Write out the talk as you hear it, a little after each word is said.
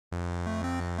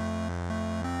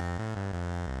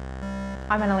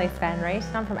I'm Annalise Van Riet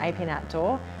and I'm from APN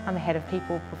Outdoor. I'm the Head of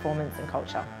People, Performance and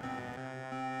Culture.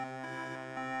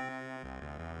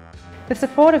 The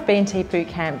support of B&T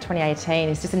Bootcamp 2018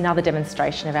 is just another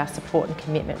demonstration of our support and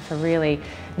commitment for really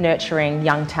nurturing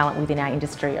young talent within our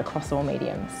industry across all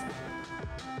mediums.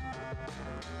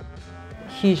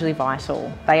 Hugely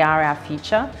vital. They are our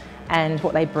future, and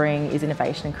what they bring is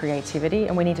innovation and creativity,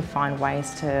 and we need to find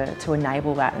ways to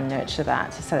enable that and nurture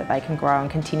that so that they can grow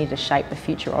and continue to shape the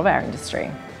future of our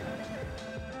industry.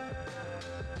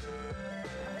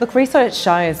 Look, research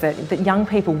shows that young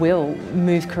people will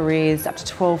move careers up to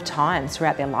 12 times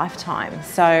throughout their lifetime.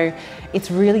 So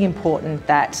it's really important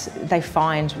that they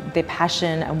find their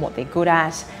passion and what they're good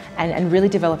at and really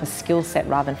develop a skill set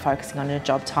rather than focusing on a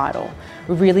job title.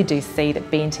 We really do see that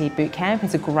B&T Bootcamp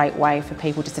is a great way for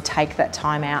people just to take that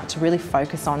time out to really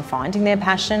focus on finding their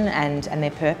passion and their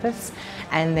purpose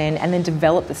and then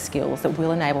develop the skills that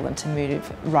will enable them to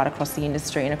move right across the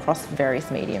industry and across various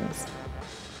mediums.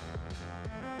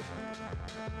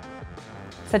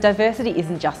 So diversity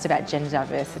isn't just about gender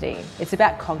diversity, it's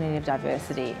about cognitive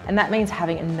diversity, and that means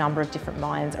having a number of different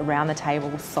minds around the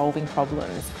table solving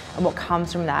problems, and what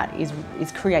comes from that is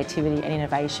creativity and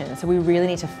innovation. So we really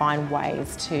need to find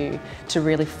ways to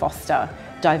really foster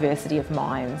diversity of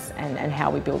minds and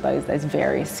how we build those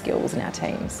various skills in our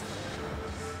teams.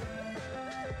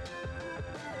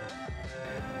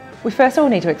 We first of all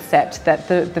need to accept that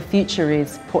the future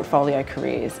is portfolio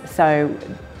careers. So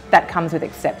that comes with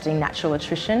accepting natural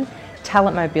attrition.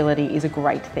 Talent mobility is a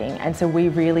great thing, and so we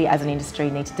really as an industry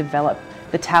need to develop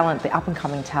the talent, the up and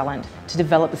coming talent, to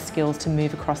develop the skills to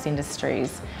move across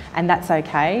industries, and that's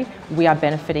okay. We are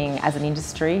benefiting as an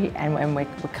industry and we're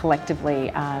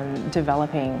collectively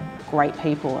developing great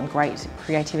people and great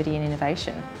creativity and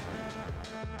innovation.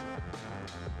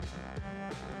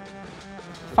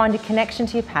 Find a connection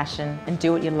to your passion and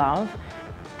do what you love,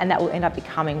 and that will end up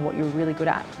becoming what you're really good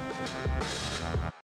at.